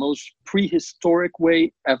done in the most prehistoric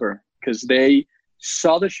way ever, because they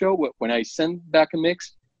saw the show. When I sent back a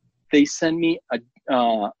mix, they sent me a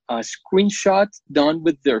screenshot done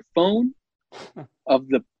with their phone of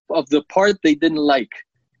the part they didn't like,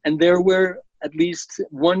 and there were at least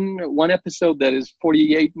one episode that is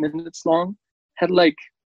 48 minutes long, had like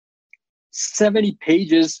 70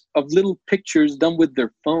 pages of little pictures done with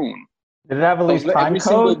their phone. Did it have at least time every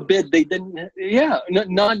code? Single bit they didn't. Yeah,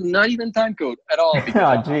 not even time code at all.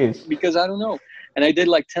 Because I don't know. And I did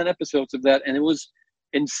like 10 episodes of that, and it was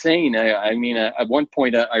insane. I mean, at one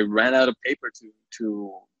point I ran out of paper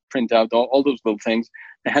to print out all those little things.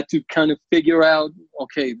 I had to kind of figure out,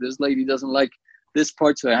 okay, this lady doesn't like this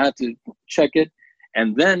part, so I had to check it.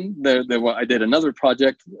 And then I did another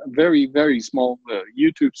project, a very, very small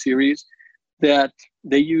YouTube series that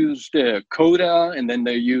they used Coda, and then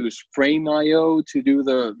they used Frame.io to do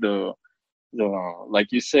the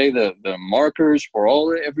like you say, the markers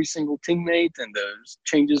for every single teammate, and the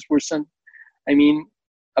changes were sent. I mean,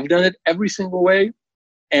 I've done it every single way,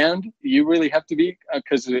 and you really have to be,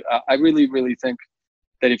 because I really, really think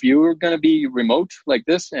that if you're going to be remote like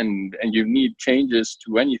this, and you need changes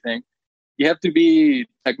to anything, you have to be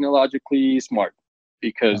technologically smart.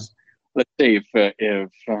 Because let's say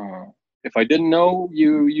if I didn't know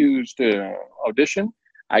you used Audition,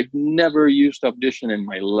 I've never used Audition in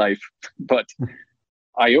my life, but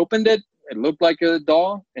I opened it. It looked like a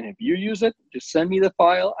DAW, and if you use it, just send me the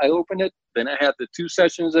file. I open it. Then I had the two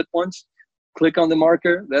sessions at once. Click on the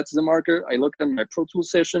marker. That's the marker. I look at my Pro Tools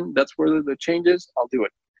session. That's where the change is. I'll do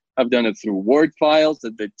it. I've done it through Word files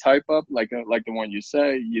that they type up, like the one you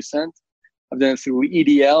sent. I've done it through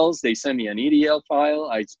EDLs. They send me an EDL file.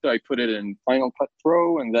 I put it in Final Cut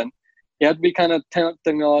Pro, and then you have to be kind of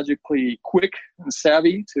technologically quick and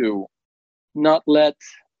savvy to not let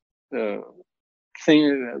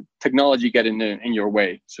technology get in your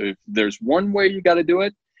way. So if there's one way you got to do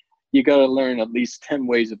it, you got to learn at least 10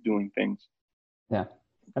 ways of doing things. Yeah.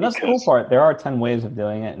 And that's the cool part. There are 10 ways of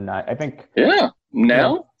doing it. And I think. Yeah.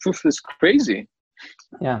 Now, it's crazy.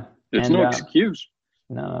 Yeah. There's no excuse.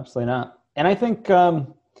 No, absolutely not. And I think,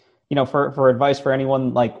 for advice for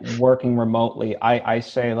anyone like working remotely, I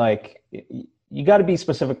say like, you got to be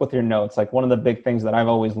specific with your notes. Like one of the big things that I've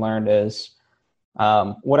always learned is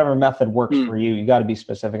whatever method works for you, you got to be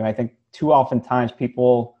specific. And I think too often times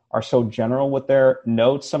people are so general with their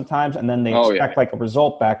notes sometimes, and then they expect like a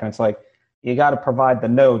result back. And it's like, you got to provide the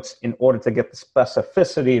notes in order to get the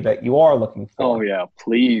specificity that you are looking for. Oh yeah,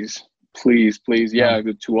 please. Yeah,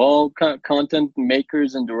 to all content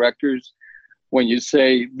makers and directors, when you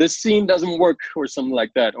say this scene doesn't work or something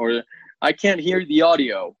like that, or I can't hear the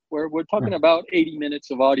audio. We're talking about 80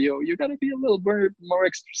 minutes of audio. You got to be a little bit more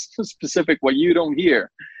specific what you don't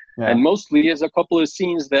hear. Yeah. And mostly is a couple of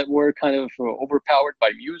scenes that were kind of overpowered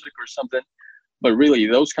by music or something. But really,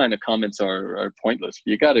 those kind of comments are pointless.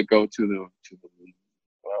 You got to go to the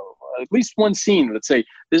at least one scene. Let's say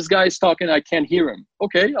this guy's talking, I can't hear him.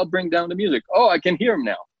 Okay, I'll bring down the music. Oh, I can hear him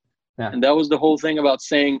now. Yeah. And that was the whole thing about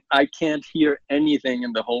saying I can't hear anything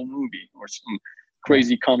in the whole movie, or some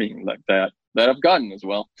crazy comment like that I've gotten as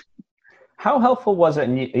well. How helpful was it?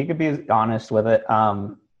 And you could be honest with it.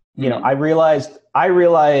 You know, I realized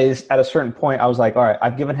at a certain point, I was like, all right,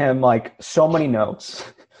 I've given him like so many notes.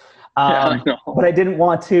 I know. But I didn't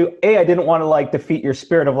want to like defeat your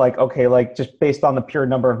spirit of like, okay, like just based on the pure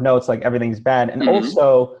number of notes, like everything's bad. And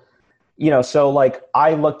also, you know, so like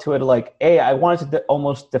I looked to it like, I wanted to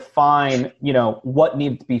almost define, you know, what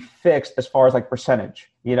needed to be fixed as far as like percentage,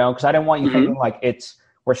 you know, because I didn't want you thinking like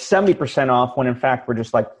we're 70% off when in fact we're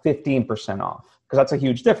just like 15% off, because that's a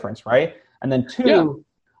huge difference, right? And then two,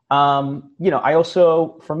 you know, I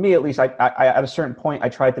also, for me at least, I at a certain point I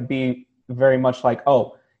tried to be very much like,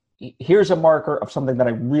 oh, here's a marker of something that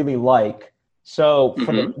I really like. So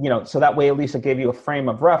for the, you know, so that way at least it gave you a frame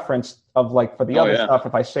of reference of like for the other stuff.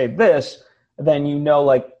 If I say this, then you know,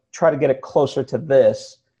 like try to get it closer to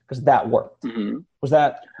this because that worked. Was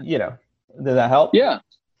that, you know, did that help? Yeah.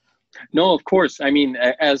 No, of course. I mean,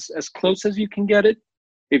 as close as you can get it.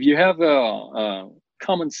 If you have a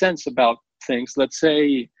common sense about things, let's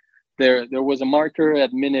say there was a marker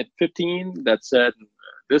at minute 15 that said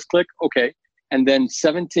this click, okay. And then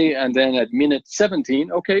 17, and then at minute 17,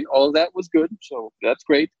 okay, all of that was good, so that's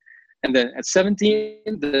great. And then at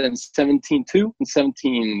 17, then 17.2, and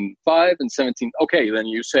 17.5, and 17, okay, then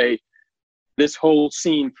you say this whole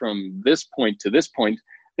scene from this point to this point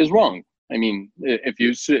is wrong. I mean, if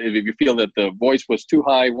you feel that the voice was too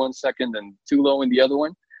high 1 second and too low in the other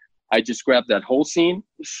one, I just grab that whole scene,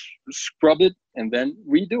 scrub it, and then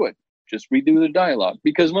redo it. Just redo the dialogue.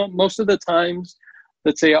 Because most of the times,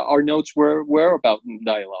 let's say our notes were about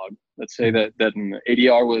dialogue. Let's say that an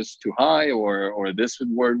ADR was too high, or this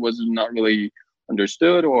word was not really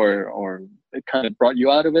understood, or it kind of brought you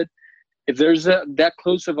out of it. If there's that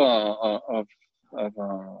close of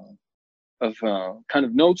kind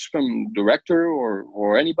of notes from director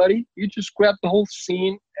or anybody, you just grab the whole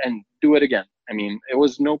scene and do it again. I mean, it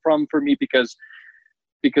was no problem for me because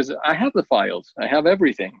I have the files, I have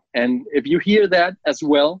everything. And if you hear that as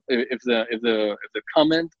well, if the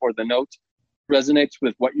comment or the note resonates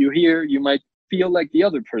with what you hear, you might feel like the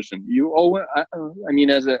other person. You always, I mean,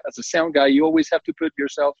 as a sound guy, you always have to put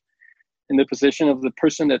yourself in the position of the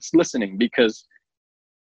person that's listening, because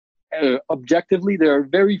objectively, there are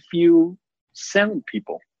very few sound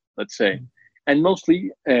people, let's say. And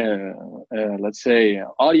mostly, let's say,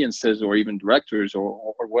 audiences or even directors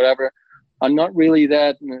or whatever, are not really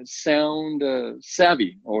that sound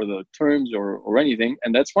savvy or the terms or anything,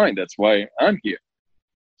 and that's fine. That's why I'm here.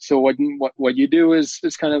 So what you do is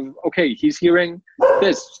kind of, okay, he's hearing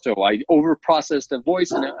this, so I over-process the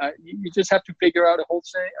voice, and you just have to figure out a whole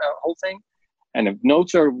thing. And if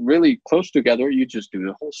notes are really close together, you just do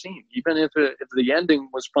the whole scene. Even if the ending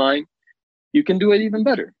was fine, you can do it even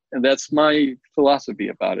better. And that's my philosophy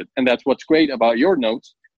about it. And that's what's great about your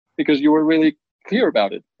notes, because you were really clear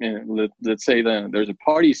about it. And let's say there's a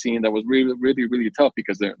party scene that was really, really, really tough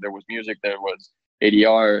because there was music, there was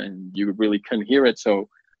ADR, and you really couldn't hear it. So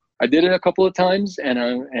I did it a couple of times,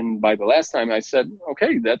 and by the last time I said,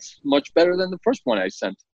 okay, that's much better than the first one I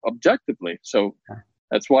sent objectively. So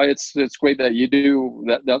that's why it's great that you do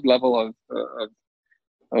that level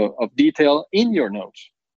of detail in your notes.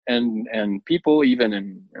 And people, even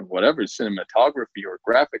in whatever cinematography or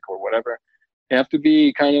graphic or whatever, have to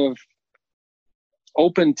be kind of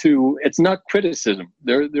open to. It's not criticism.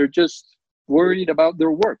 They're just worried about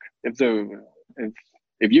their work. If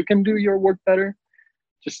you can do your work better,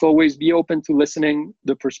 just always be open to listening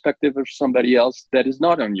the perspective of somebody else that is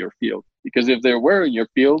not on your field. Because if they were in your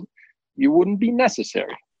field, you wouldn't be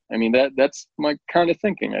necessary. I mean, that's my kind of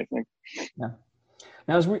thinking, I think. Yeah.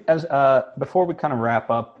 Now, as before we kind of wrap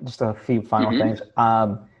up, just a few final things.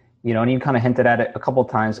 You know, and you kind of hinted at it a couple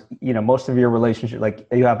of times. You know, most of your relationship, like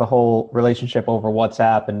you have a whole relationship over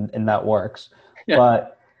WhatsApp, and that works. Yeah.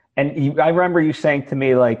 But I remember you saying to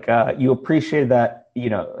me like you appreciated that,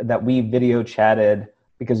 you know, that we video chatted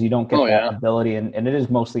because you don't get that ability, and it is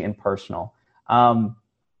mostly impersonal.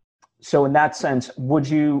 So in that sense, would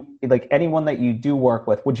you, like anyone that you do work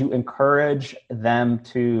with, would you encourage them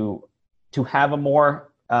to have a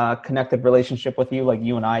more connected relationship with you like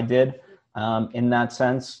you and I did in that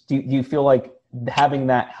sense? Do you feel like having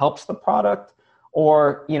that helps the product,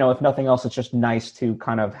 or, if nothing else, it's just nice to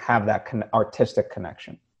kind of have that artistic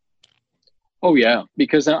connection? Oh yeah,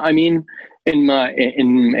 because I mean, in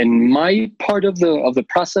my part of the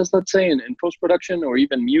process, let's say in post production or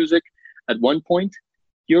even music, at one point,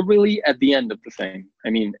 you're really at the end of the thing. I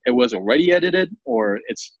mean, it was already edited, or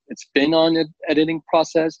it's been on an editing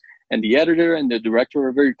process, and the editor and the director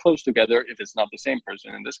are very close together, if it's not the same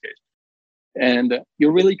person in this case. And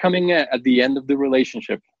you're really coming at the end of the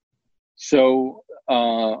relationship. So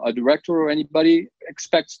a director or anybody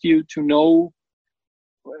expects you to know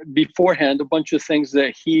beforehand a bunch of things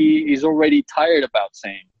that he is already tired about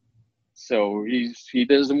saying. So he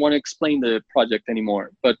doesn't want to explain the project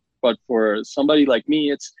anymore. But for somebody like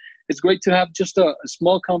me, it's great to have just a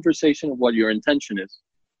small conversation of what your intention is.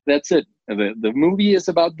 That's it. The movie is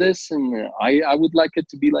about this, and I would like it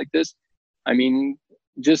to be like this. I mean,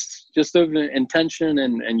 just the intention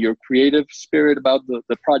and your creative spirit about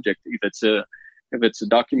the project. If it's a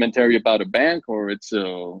documentary about a bank, or it's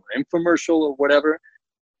a infomercial or whatever,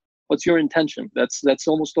 what's your intention? That's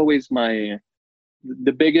almost always the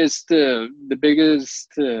biggest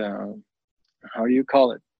how do you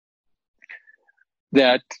call it?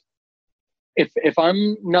 That if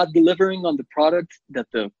I'm not delivering on the product that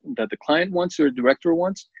the client wants or the director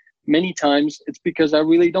wants, many times it's because I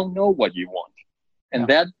really don't know what you want. And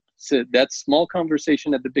that small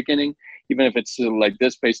conversation at the beginning, even if it's like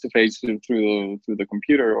this face to face through the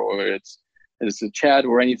computer, or it's a chat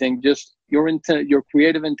or anything, just your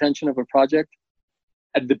creative intention of a project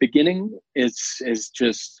at the beginning is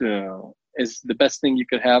the best thing you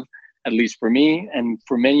could have, at least for me and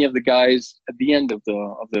for many of the guys at the end of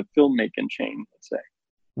the filmmaking chain, let's say.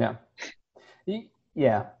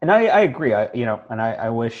 Yeah, and I agree. I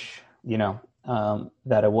wish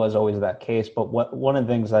that it was always that case. But one of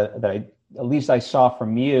the things that I at least I saw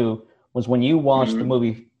from you was when you watched the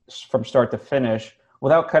movie from start to finish,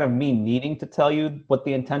 without kind of me needing to tell you what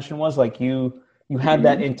the intention was, like you had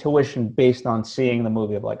that intuition based on seeing the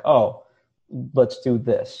movie of like, oh, let's do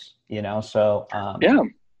this, So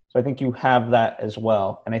so I think you have that as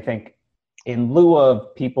well. And I think in lieu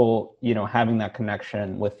of people, having that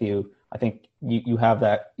connection with you, I think you have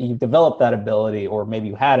that, you've developed that ability, or maybe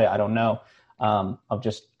you had it, I don't know,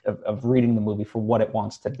 of reading the movie for what it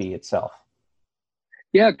wants to be itself.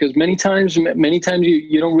 Yeah, because many times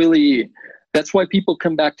you don't really, that's why people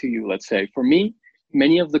come back to you, let's say. For me,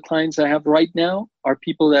 many of the clients I have right now are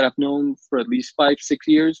people that I've known for at least 5-6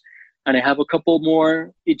 years, and I have a couple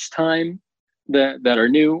more each time that are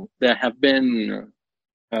new, that have been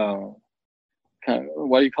kind of,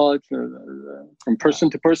 what do you call it, from person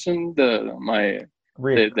to person. That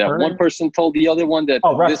one person told the other one that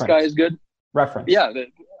this guy is good. Reference. Yeah,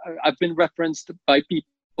 I've been referenced by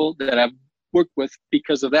people that I've worked with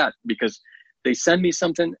because of that, because they send me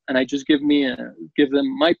something and I just give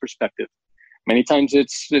them my perspective. Many times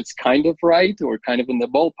it's kind of right or kind of in the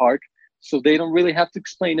ballpark, so they don't really have to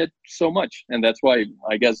explain it so much. And that's why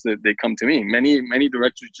I guess that they come to me. Many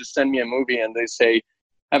directors just send me a movie and they say,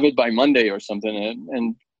 have it by Monday or something.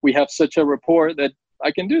 And we have such a rapport that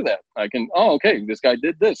I can do that. I can, okay, this guy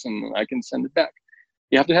did this, and I can send it back.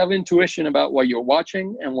 You have to have intuition about what you're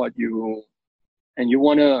watching and you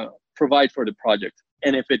want to provide for the project.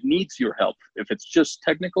 And if it needs your help, if it's just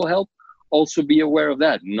technical help, also be aware of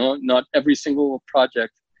that. Not every single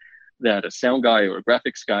project that a sound guy or a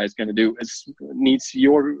graphics guy is going to do needs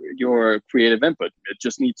your creative input. It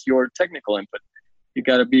just needs your technical input. You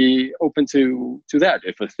got to be open to that.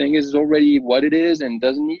 If a thing is already what it is and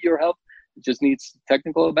doesn't need your help, it just needs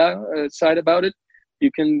technical side about it, you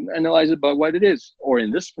can analyze it by what it is. Or in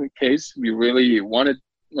this case, we really wanted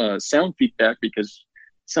sound feedback, because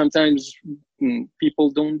sometimes people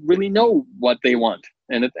don't really know what they want,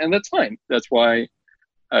 and that's fine. That's why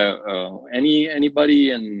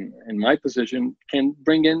anybody in my position can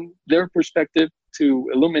bring in their perspective to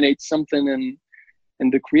illuminate something in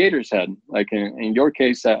the creator's head. Like in your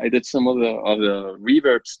case, I did some of the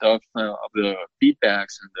reverb stuff, of the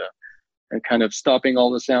feedbacks and kind of stopping all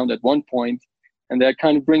the sound at one point, and that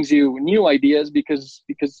kind of brings you new ideas because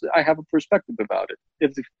I have a perspective about it.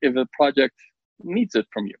 If a project needs it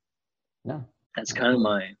from you, that's kind of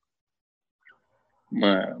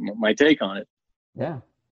my take on it. Yeah.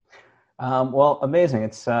 Well, amazing.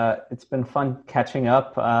 It's been fun catching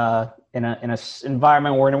up in a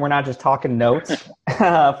environment where we're not just talking notes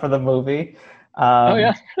for the movie.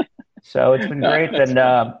 So it's been great. And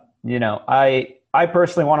I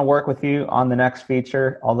personally want to work with you on the next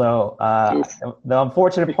feature. Although the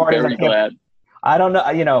unfortunate part is I don't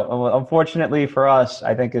know. Unfortunately for us,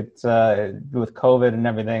 I think it's with COVID and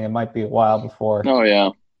everything, it might be a while before.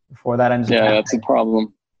 before that ends. Yeah, that's a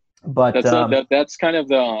problem. But that's kind of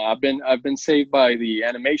the I've been saved by the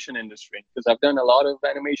animation industry because I've done a lot of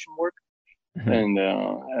animation work and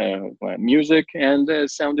music and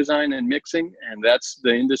sound design and mixing, and that's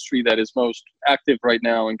the industry that is most active right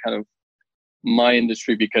now in kind of my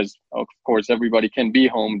industry because of course everybody can be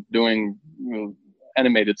home doing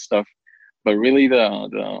animated stuff, but really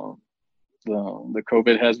the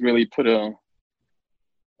COVID has really put a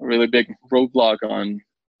really big roadblock on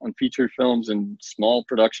feature films and small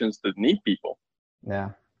productions that need people. Yeah,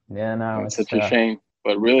 no, it's such a shame.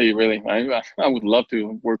 But really, I would love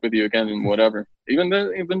to work with you again in whatever. Even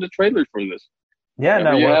the trailer for this. Yeah,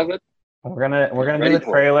 whenever you have it. We're gonna do the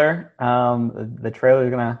trailer. The trailer is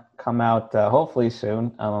gonna come out hopefully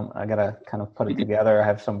soon. I gotta kind of put it together. I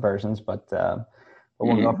have some versions, but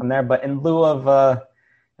we'll go from there. But in lieu of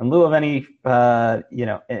any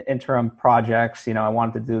interim projects, I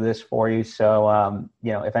wanted to do this for you. So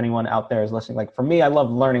if anyone out there is listening, like for me, I love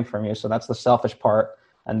learning from you. So that's the selfish part.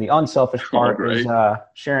 And the unselfish part is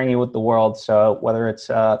sharing you with the world. So whether it's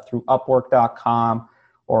through Upwork.com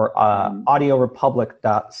or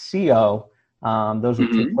audiorepublic.co, those are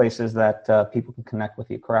two places that people can connect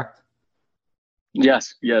with you, correct?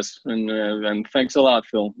 Yes. And thanks a lot,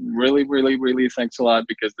 Phil. Really, really, really thanks a lot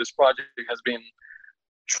because this project has been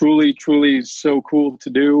truly, truly so cool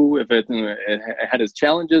to do. It had its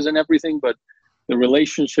challenges and everything, but the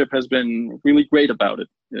relationship has been really great about it.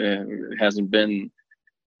 It hasn't been...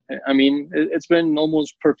 it's been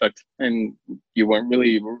almost perfect, and you weren't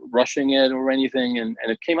really rushing it or anything, and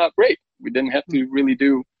it came out great. We didn't have to really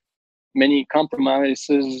do many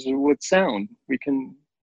compromises with sound. We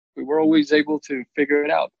were always able to figure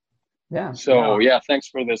it out. Yeah. So thanks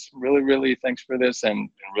for this. Really, really thanks for this, and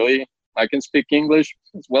really, I can speak English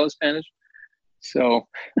as well as Spanish. So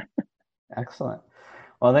excellent.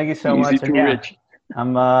 Well, thank you so much. To reach.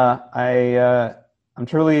 I'm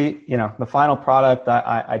truly, the final product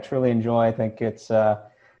I truly enjoy. I think it's,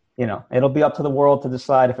 it'll be up to the world to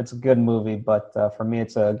decide if it's a good movie, but for me,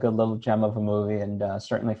 it's a good little gem of a movie, and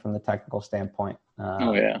certainly from the technical standpoint,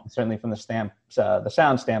 certainly from the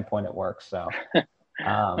sound standpoint, it works. So,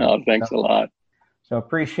 thanks a lot. So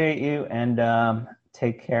appreciate you, and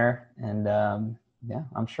take care, and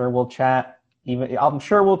I'm sure we'll chat. I'm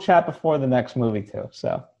sure we'll chat before the next movie too.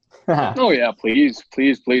 So. Oh yeah, please,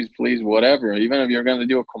 whatever. Even if you're going to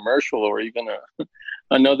do a commercial or even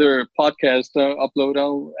another podcast upload,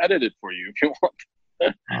 I'll edit it for you if you want.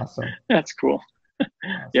 Awesome. That's cool.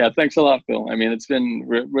 Awesome. Yeah, thanks a lot, Phil. It's been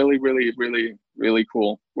really, really, really, really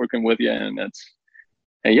cool working with you. And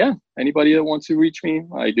anybody that wants to reach me,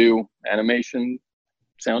 I do animation,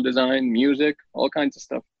 sound design, music, all kinds of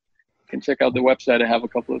stuff. You can check out the website. I have a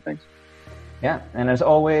couple of things. Yeah, and as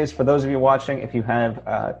always, for those of you watching, if you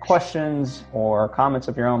have questions or comments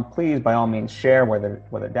of your own, please, by all means, share, whether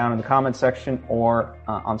down in the comment section or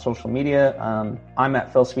on social media. I'm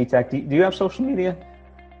at Phil Svitek. Do you have social media?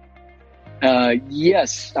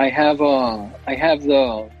 Yes, I have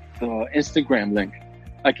the Instagram link.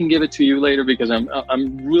 I can give it to you later because I'm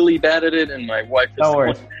really bad at it, and my wife is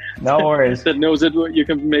No worries. That knows it. You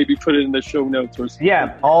can maybe put it in the show notes or something.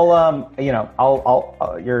 Yeah, I'll your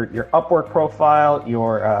Upwork profile,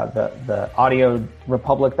 your the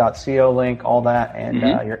audiorepublic.co link, all that, and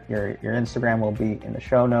your Instagram will be in the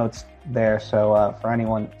show notes there. So for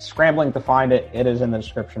anyone scrambling to find it, it is in the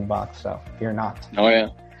description box. So fear not. Oh yeah.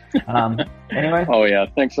 Anyway. Oh yeah.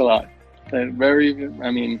 Thanks a lot.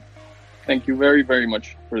 Thank you very, very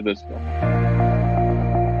much for this.